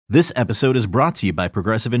This episode is brought to you by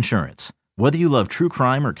Progressive Insurance. Whether you love true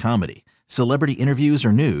crime or comedy, celebrity interviews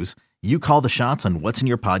or news, you call the shots on what's in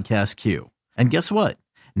your podcast queue. And guess what?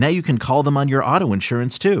 Now you can call them on your auto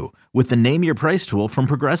insurance too with the Name Your Price tool from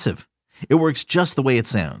Progressive. It works just the way it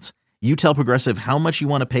sounds. You tell Progressive how much you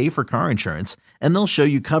want to pay for car insurance, and they'll show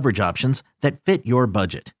you coverage options that fit your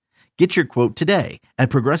budget. Get your quote today at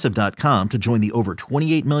Progressive.com to join the over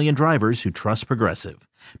 28 million drivers who trust Progressive.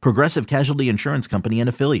 Progressive Casualty Insurance Company and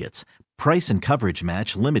Affiliates. Price and coverage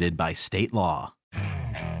match limited by state law.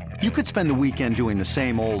 You could spend the weekend doing the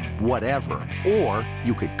same old whatever, or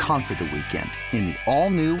you could conquer the weekend in the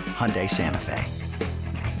all-new Hyundai Santa Fe.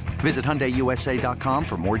 Visit HyundaiUSA.com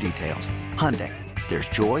for more details. Hyundai, there's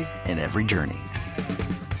joy in every journey.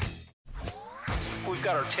 We've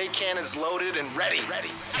got our take cannons loaded and ready.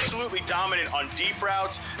 Absolutely dominant on deep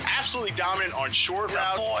routes. Absolutely dominant on short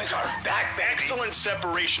routes. Boys are back, baby. Excellent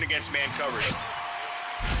separation against man coverage.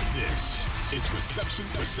 This is Reception,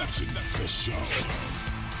 the show.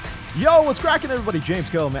 Yo, what's cracking, everybody? James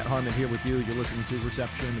Coe, Matt Harmon here with you. You're listening to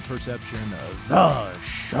Reception, the perception of the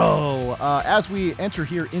show. As we enter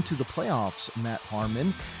here into the playoffs, Matt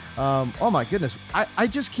Harmon, oh my goodness, I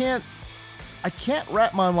just can't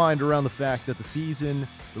wrap my mind around the fact that the season,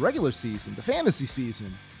 the regular season, the fantasy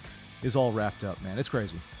season is all wrapped up, man. It's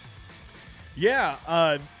crazy. Yeah,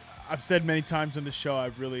 I've said many times on the show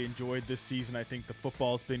I've really enjoyed this season. I think the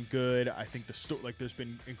football's been good. I think there's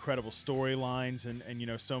been incredible storylines and you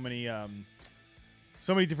know so many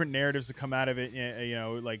different narratives that come out of it. You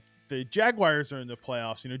know, like the Jaguars are in the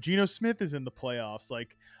playoffs. You know, Geno Smith is in the playoffs.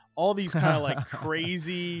 Like all these kind of like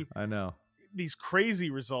crazy. I know. These crazy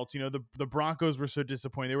results, you know, the Broncos were so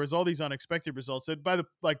disappointing. There was all these unexpected results that by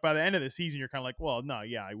the end of the season, you're kind of like, well, no,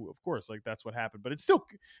 yeah, of course, like that's what happened. But it's still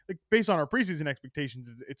like based on our preseason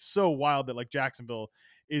expectations, it's so wild that like Jacksonville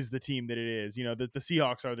is the team that it is, you know, that the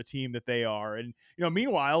Seahawks are the team that they are. And, you know,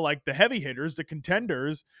 meanwhile, like the heavy hitters, the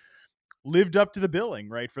contenders lived up to the billing,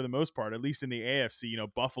 right? For the most part, at least in the AFC, you know,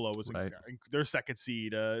 Buffalo was their second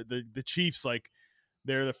seed. The Chiefs, like,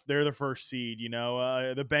 they're the first seed, you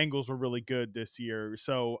know. The Bengals were really good this year,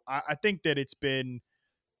 so I think that it's been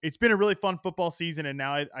a really fun football season, and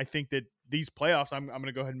now I think that these playoffs, I'm going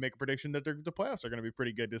to go ahead and make a prediction that the playoffs are going to be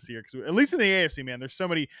pretty good this year, because at least in the AFC, man, there's so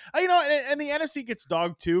many, you know, and the NFC gets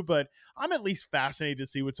dogged too, but I'm at least fascinated to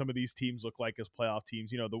see what some of these teams look like as playoff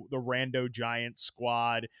teams. You know, the Rando Giants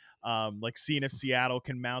squad, like seeing if Seattle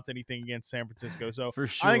can mount anything against San Francisco. So For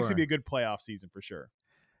sure. I think it's going to be a good playoff season for sure.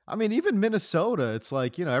 I mean, even Minnesota, it's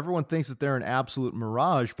like, you know, everyone thinks that they're an absolute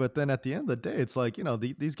mirage, but then at the end of the day, it's like, you know,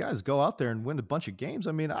 these guys go out there and win a bunch of games.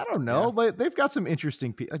 I mean, I don't know. Yeah. They've got some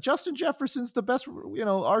interesting people. Justin Jefferson's the best, you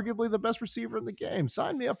know, arguably the best receiver in the game.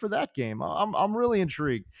 Sign me up for that game. I'm really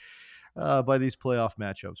intrigued by these playoff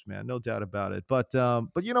matchups, man. No doubt about it. But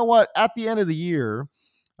you know what? At the end of the year,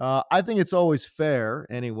 I think it's always fair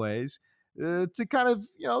anyways, to kind of,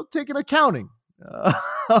 you know, take an accounting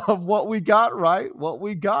of what we got right, what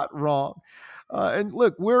we got wrong. And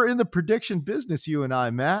look, we're in the prediction business, you and I,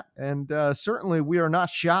 Matt, and certainly we are not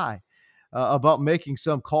shy about making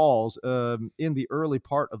some calls in the early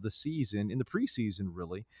part of the season, in the preseason,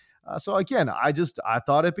 really. So again, I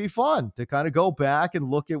thought it'd be fun to kind of go back and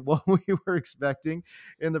look at what we were expecting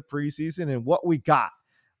in the preseason and what we got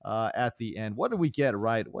at the end. What did we get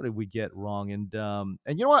right? What did we get wrong? And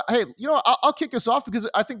you know what? Hey, you know, I'll kick us off because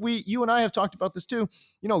I think you and I have talked about this too.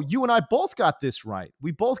 You know, you and I both got this right.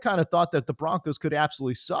 We both kind of thought that the Broncos could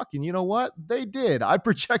absolutely suck. And you know what? They did. I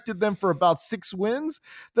projected them for about 6 wins.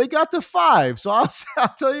 They got to 5. So I'll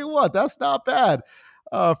tell you what, that's not bad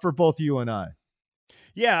for both you and I.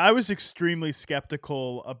 Yeah, I was extremely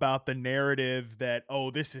skeptical about the narrative that, oh,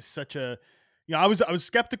 this is such a, you know, I was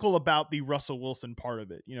skeptical about the Russell Wilson part of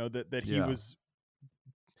it, you know, that he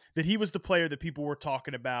was the player that people were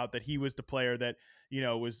talking about, that he was the player that, you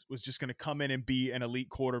know, was just going to come in and be an elite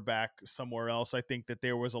quarterback somewhere else. I think that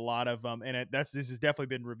there was a lot of, this has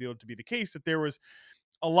definitely been revealed to be the case, that there was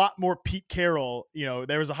a lot more Pete Carroll, you know,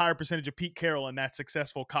 there was a higher percentage of Pete Carroll in that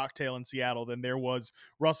successful cocktail in Seattle than there was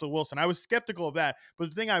Russell Wilson. I was skeptical of that, but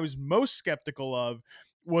the thing I was most skeptical of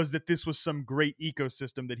was that this was some great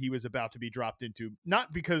ecosystem that he was about to be dropped into.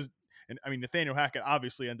 Not because, and I mean, Nathaniel Hackett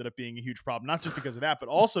obviously ended up being a huge problem, not just because of that, but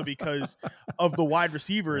also because of the wide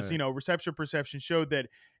receivers. Right. You know, reception perception showed that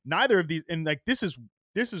neither of these, and like this is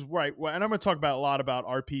right. And I'm going to talk about a lot about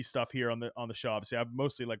RP stuff here on the show. Obviously, I've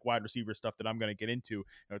mostly like wide receiver stuff that I'm going to get into. You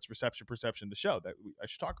know, it's reception perception, the show that I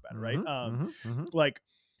should talk about, right? Like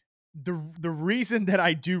the reason that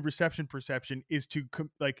I do reception perception is to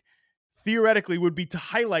theoretically would be to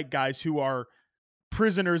highlight guys who are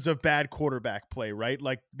prisoners of bad quarterback play, right?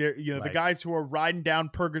 Like they're, the guys who are riding down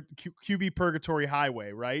QB purgatory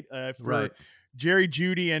highway, right? For Jerry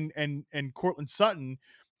Jeudy and Courtland Sutton,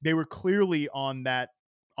 they were clearly on that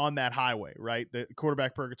highway, right? The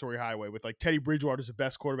quarterback purgatory highway with like Teddy Bridgewater is the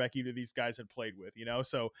best quarterback either of these guys had played with,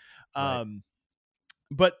 So,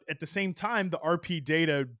 but at the same time, the RP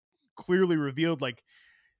data clearly revealed like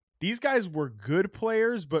these guys were good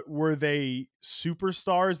players, but were they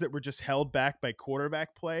superstars that were just held back by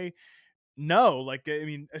quarterback play? No, like, I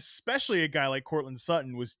mean, especially a guy like Courtland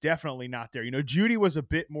Sutton was definitely not there. Jeudy was a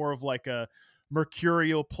bit more of like a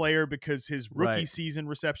mercurial player because his rookie season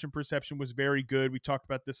reception perception was very good. We talked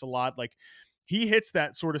about this a lot. Like he hits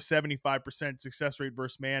that sort of 75% success rate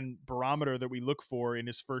versus man barometer that we look for in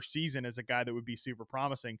his first season as a guy that would be super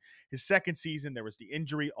promising. His second season, there was the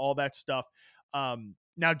injury, all that stuff.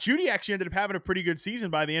 Now Jeudy actually ended up having a pretty good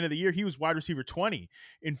season by the end of the year. He was wide receiver 20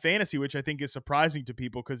 in fantasy, which I think is surprising to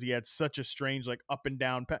people because he had such a strange, like up and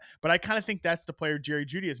down. But I kind of think that's the player Jerry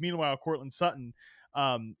Jeudy is. Meanwhile, Courtland Sutton,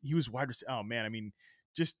 he was wide receiver. Oh man. I mean,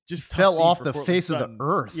 just fell off the face of the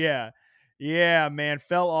earth. Yeah, man,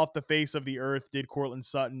 fell off the face of the earth. Did Courtland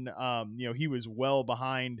Sutton? He was well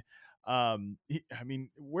behind. Where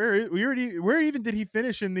even did he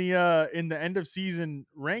finish in the end of season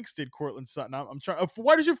ranks? Did Courtland Sutton? I'm trying.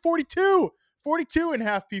 Why does it 42 and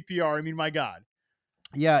half PPR? I mean, my God.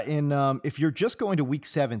 Yeah, and if you're just going to week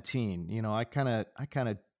 17, I kind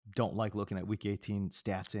of don't like looking at week 18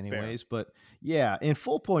 stats anyways. Fair. But yeah, in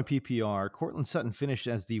full point PPR, Courtland Sutton finished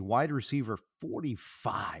as the wide receiver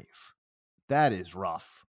 45. That is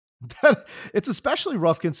rough. It's especially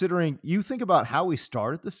rough considering you think about how he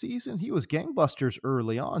started the season. He was gangbusters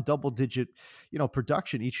early on, double digit,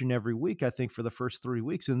 production each and every week, I think, for the first 3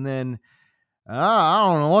 weeks. And then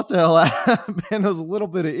I don't know what the hell happened. There was a little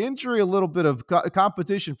bit of injury, a little bit of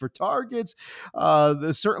competition for targets.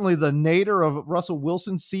 Certainly the nadir of Russell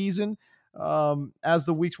Wilson's season as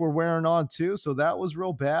the weeks were wearing on too. So that was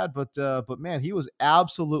real bad. But man, he was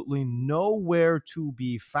absolutely nowhere to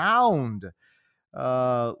be found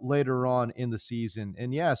later on in the season.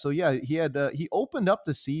 And he opened up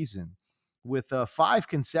the season with 5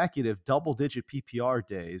 consecutive double-digit PPR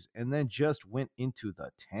days, and then just went into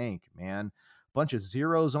the tank, man. Bunch of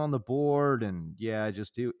zeros on the board, and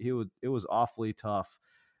it was awfully tough.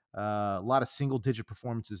 A lot of single-digit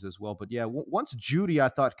performances as well. But yeah, once Jeudy, I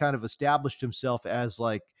thought, kind of established himself as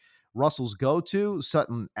like Russell's go-to,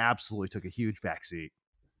 Sutton absolutely took a huge backseat.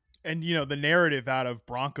 And, the narrative out of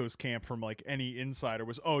Broncos camp from like any insider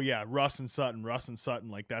was, oh yeah, Russ and Sutton,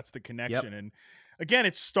 like that's the connection. Yep. And again,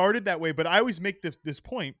 it started that way, but I always make this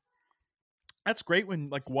point. That's great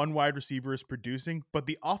when like one wide receiver is producing, but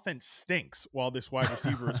the offense stinks while this wide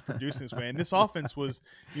receiver is producing this way. And this offense was,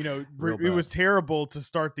 it was terrible to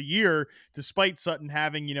start the year, despite Sutton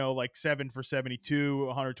having, like 7 for 72,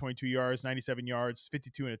 122 yards, 97 yards,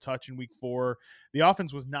 52 and a touch in week 4. The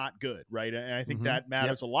offense was not good, right? And I think that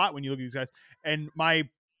matters a lot when you look at these guys. And I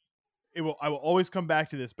will always come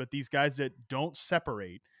back to this, but these guys that don't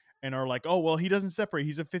separate and are like, oh, well, he doesn't separate,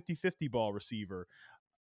 he's a 50-50 ball receiver.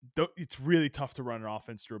 It's really tough to run an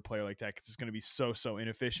offense through a player like that because it's going to be so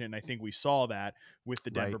inefficient. And I think we saw that with the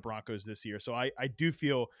Denver Broncos this year. So I do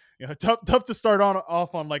feel tough to start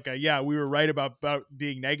off on like we were right about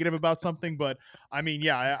being negative about something, but I mean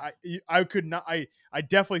I could not I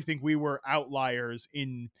definitely think we were outliers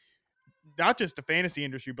in not just the fantasy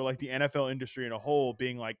industry but like the NFL industry in a whole,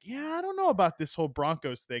 being like I don't know about this whole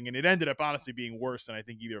Broncos thing, and it ended up honestly being worse than I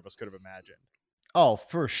think either of us could have imagined. Oh,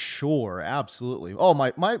 for sure. Absolutely. Oh,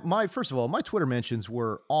 my first of all, my Twitter mentions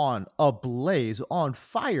were on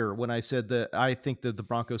fire when I said that I think that the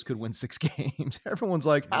Broncos could win 6 games. Everyone's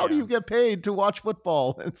like, how do you get paid to watch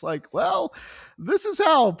football? And it's like, well, this is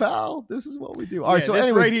how, pal. This is what we do. All right. So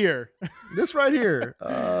anyways, this right here,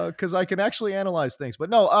 because I can actually analyze things. But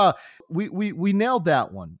no, we nailed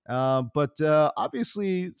that one. But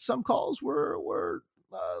obviously some calls were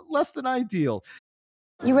less than ideal.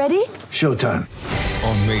 You ready? Showtime.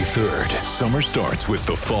 On May 3rd, summer starts with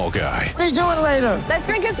The Fall Guy. Let's do it later. Let's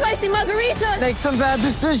drink a spicy margarita. Make some bad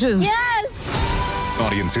decisions. Yes!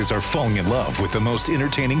 Audiences are falling in love with the most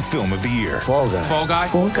entertaining film of the year. Fall Guy. Fall Guy?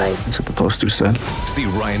 Fall Guy. That's what the poster said. See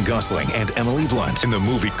Ryan Gosling and Emily Blunt in the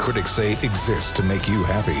movie critics say exists to make you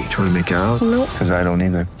happy. Trying to make it out? Nope. Because I don't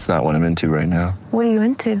either. It's not what I'm into right now. What are you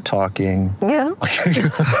into? Talking. Yeah.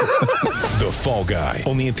 The Fall Guy.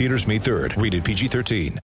 Only in theaters May 3rd. Rated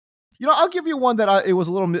PG-13. I'll give you one that it was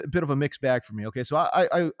a little bit of a mixed bag for me. Okay, so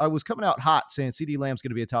I was coming out hot saying CeeDee Lamb's going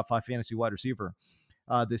to be a top 5 fantasy wide receiver.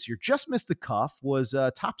 this year. Just missed the cuff, was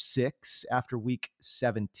top 6 after week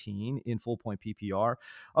 17 in full point PPR.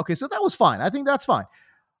 Okay, so that was fine. I think that's fine.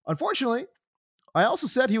 Unfortunately, I also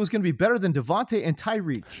said he was going to be better than Devontae and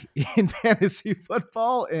Tyreek in fantasy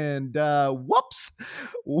football, and whoops,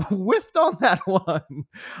 whiffed on that one.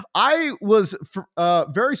 I was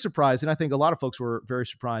very surprised, and I think a lot of folks were very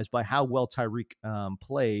surprised by how well Tyreek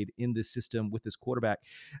played in this system with this quarterback.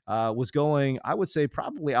 Was going, I would say,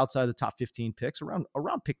 probably outside the top 15 picks, around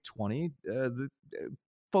pick 20.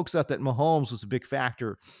 Folks thought that Mahomes was a big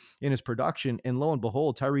factor in his production. And lo and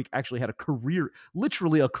behold, Tyreek actually had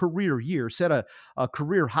literally a career year, set a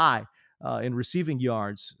career high in receiving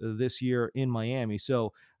yards this year in Miami.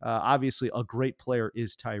 So obviously a great player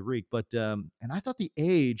is Tyreek. But and I thought the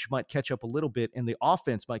age might catch up a little bit and the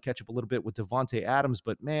offense might catch up a little bit with Devontae Adams.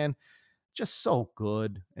 But man, just so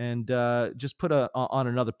good. And just put on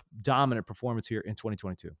another dominant performance here in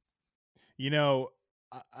 2022.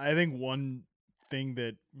 I think one thing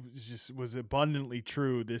that was abundantly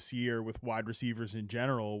true this year with wide receivers in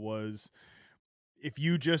general was if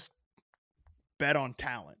you just bet on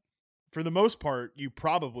talent, for the most part, you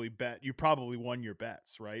probably won your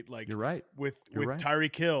bets, right? Like you're right. With right.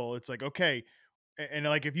 Tyreek Hill, it's like, okay. And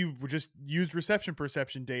like, if you just used reception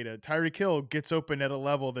perception data, Tyreek Hill gets open at a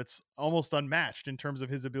level that's almost unmatched in terms of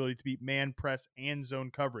his ability to beat man, press, and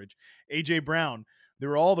zone coverage. AJ Brown, there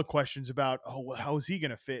were all the questions about, how is he going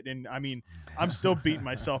to fit? And I mean, I'm still beating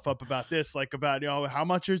myself up about this, like about, how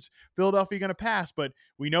much is Philadelphia going to pass? But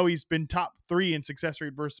we know he's been top 3 in success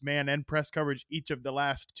rate versus man and press coverage each of the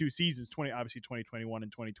last 2 seasons, obviously 2021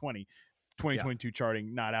 and 2020, 2022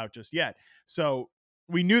 charting not out just yet. So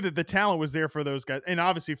we knew that the talent was there for those guys. And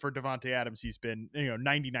obviously for Devontae Adams, he's been,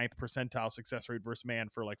 99th percentile success rate versus man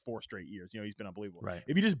for like 4 straight years. He's been unbelievable. Right.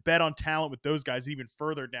 If you just bet on talent with those guys, even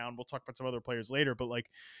further down, we'll talk about some other players later, but like,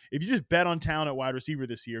 if you just bet on talent at wide receiver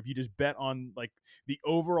this year, if you just bet on like the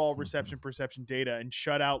overall reception perception data and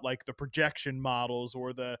shut out like the projection models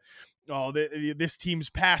or this team's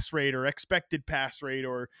pass rate or expected pass rate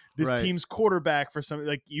or this team's quarterback for something,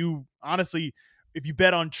 like, you honestly, if you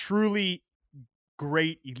bet on truly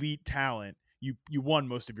great elite talent, you won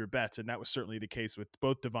most of your bets, and that was certainly the case with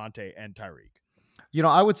both Devontae and Tyreek.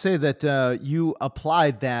 I would say that you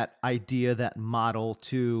applied that idea, that model,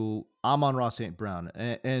 to Amon-Ra St. Brown,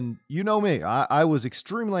 and you know me, I was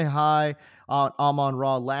extremely high on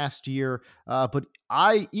Amon-Ra last year, but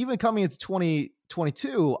I, even coming into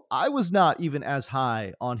 2022, I was not even as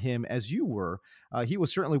high on him as you were. He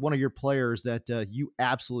was certainly one of your players that you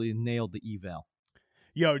absolutely nailed the eval.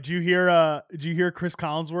 Yo, did you hear Chris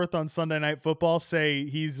Collinsworth on Sunday Night Football say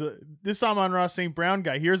he's this Amon-Ra St. Brown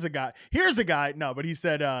guy? Here's a guy. No, but he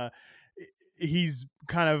said he's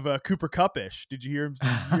kind of Cooper Kupp-ish. Did you hear him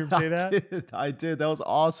say that? I did. That was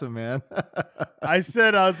awesome, man. I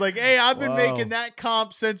was like, hey, I've been making that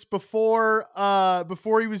comp since before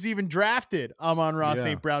he was even drafted, Amon-Ra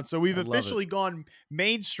St. Brown. So we've officially gone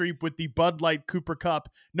mainstream with the Bud Light Cooper Kupp.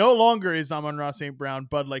 No longer is Amon-Ra St. Brown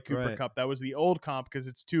Bud Light Cooper Kupp. That was the old comp, because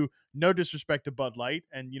it's no disrespect to Bud Light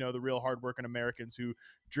and the real hardworking Americans who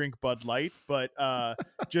drink Bud Light, but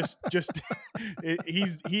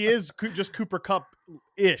he is just Cooper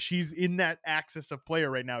Kupp-ish. He's in that axis of player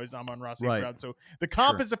right now, is Amon-Ra St. Brown. So the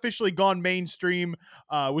comp has officially gone mainstream.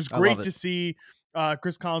 Was great to see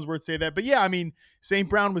Chris Collinsworth say that. But yeah, I mean, St.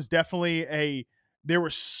 Brown was definitely and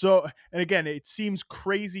again, it seems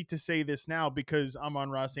crazy to say this now because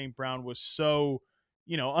Amon-Ra St. Brown was so,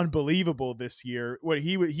 unbelievable this year. What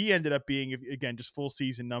he ended up being, again, just full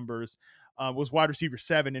season numbers, was wide receiver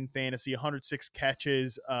 7 in fantasy, 106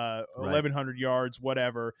 catches, 1,100 yards,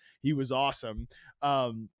 whatever. He was awesome.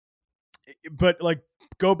 But like,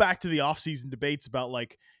 go back to the offseason debates about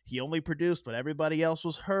like, he only produced when everybody else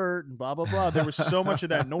was hurt and blah, blah, blah. There was so much of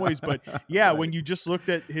that noise, but yeah, when you just looked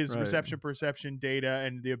at his reception perception data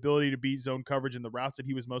and the ability to beat zone coverage and the routes that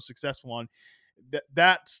he was most successful on,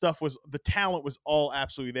 that stuff the talent was all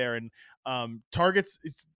absolutely there. And targets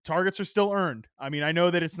are still earned. I mean, I know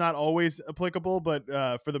that it's not always applicable, but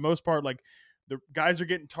for the most part, like, the guys are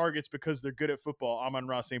getting targets because they're good at football.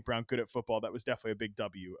 Amon-Ra St. Brown, good at football. That was definitely a big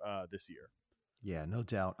W this year. Yeah, no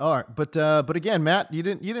doubt. All right, but again, Matt, you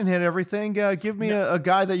didn't hit everything. Give me a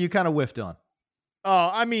guy that you kind of whiffed on.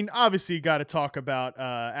 I mean, obviously you got to talk about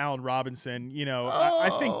Allen Robinson. I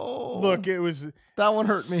think, look, that one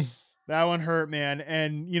hurt me. That one hurt, man.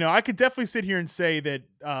 And, I could definitely sit here and say that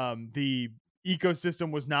the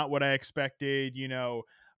ecosystem was not what I expected, the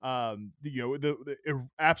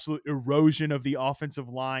absolute erosion of the offensive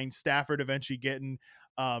line, Stafford eventually getting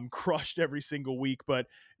crushed every single week. But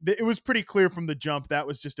it was pretty clear from the jump that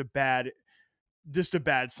was just a bad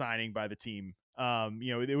signing by the team.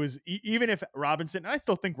 It was even if Robinson, and I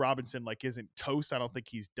still think Robinson like isn't toast. I don't think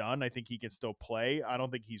he's done. I think he can still play. I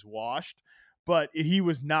don't think he's washed, but he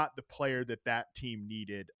was not the player that team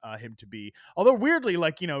needed him to be. Although weirdly,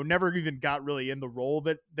 like, never even got really in the role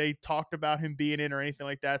that they talked about him being in or anything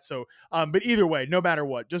like that. So, but either way, no matter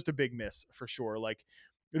what, just a big miss for sure. Like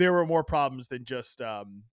there were more problems than just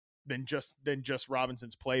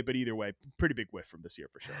Robinson's play, but either way, pretty big whiff from this year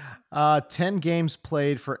for sure. 10 games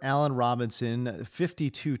played for Allen Robinson,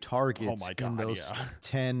 52 targets in those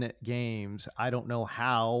 10 games. I don't know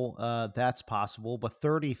how that's possible, but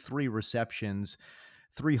 33 receptions,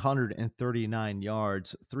 339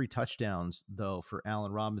 yards, 3 touchdowns though for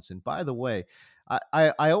Allen Robinson. By the way,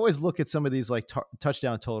 I always look at some of these like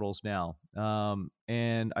touchdown totals now,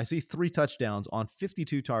 and I see 3 touchdowns on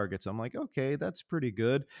 52 targets. I'm like, okay, that's pretty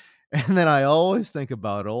good. And then I always think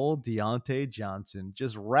about old Deontay Johnson,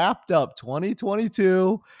 just wrapped up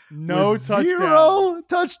 2022, no touchdowns. 0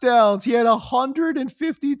 touchdowns. He had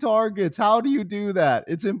 150 targets. How do you do that?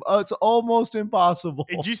 It's almost impossible.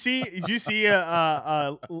 Did you see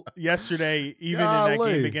yesterday, even in that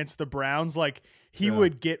game against the Browns, like he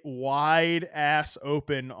would get wide ass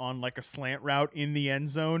open on like a slant route in the end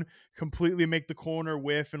zone, completely make the corner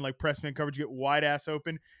whiff and like press man coverage, get wide ass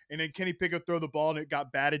open. And then Kenny Pickett throw the ball and it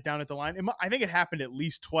got batted down at the line. I think it happened at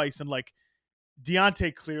least twice. And like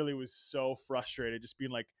Deontay clearly was so frustrated, just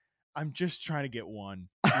being like, I'm just trying to get one,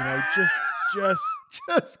 just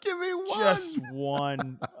give me one, just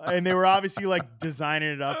one. And they were obviously like designing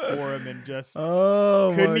it up for him and just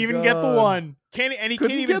couldn't even get the one. He can't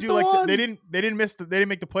even do like one. They didn't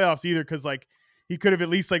make the playoffs either. Cause like he could have at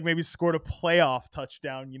least like maybe scored a playoff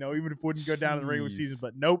touchdown, even if it wouldn't go down in the regular season,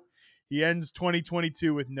 but nope. He ends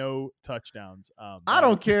 2022 with no touchdowns. I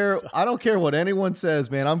don't care. I don't care what anyone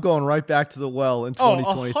says, man. I'm going right back to the well in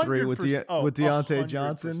 2023 with Deontay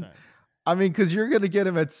Johnson. I mean, because you're going to get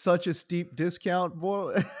him at such a steep discount,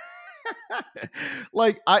 boy.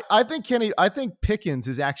 Like I think Pickens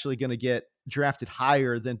is actually going to get drafted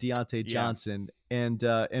higher than Deontay Johnson. And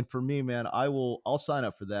for me, man, I'll sign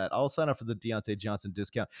up for that. I'll sign up for the Deontay Johnson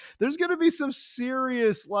discount. There's going to be some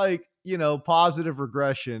serious, like, positive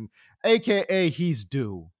regression, AKA he's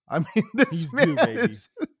due. I mean, this man is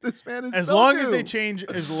as so long due. as they change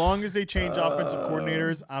offensive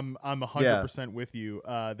coordinators, I'm 100% with you.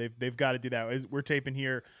 They've got to do that. We're taping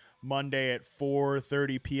here Monday at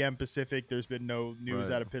 4:30 p.m. Pacific. There's been no news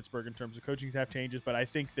out of Pittsburgh in terms of coaching staff changes, but I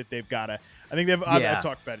think that they've got to. I've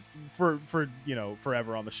talked about it for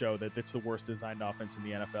forever on the show that it's the worst designed offense in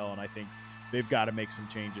the NFL, and I think they've got to make some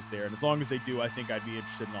changes there. And as long as they do, I think I'd be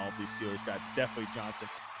interested in all of these Steelers guys. Definitely Johnson.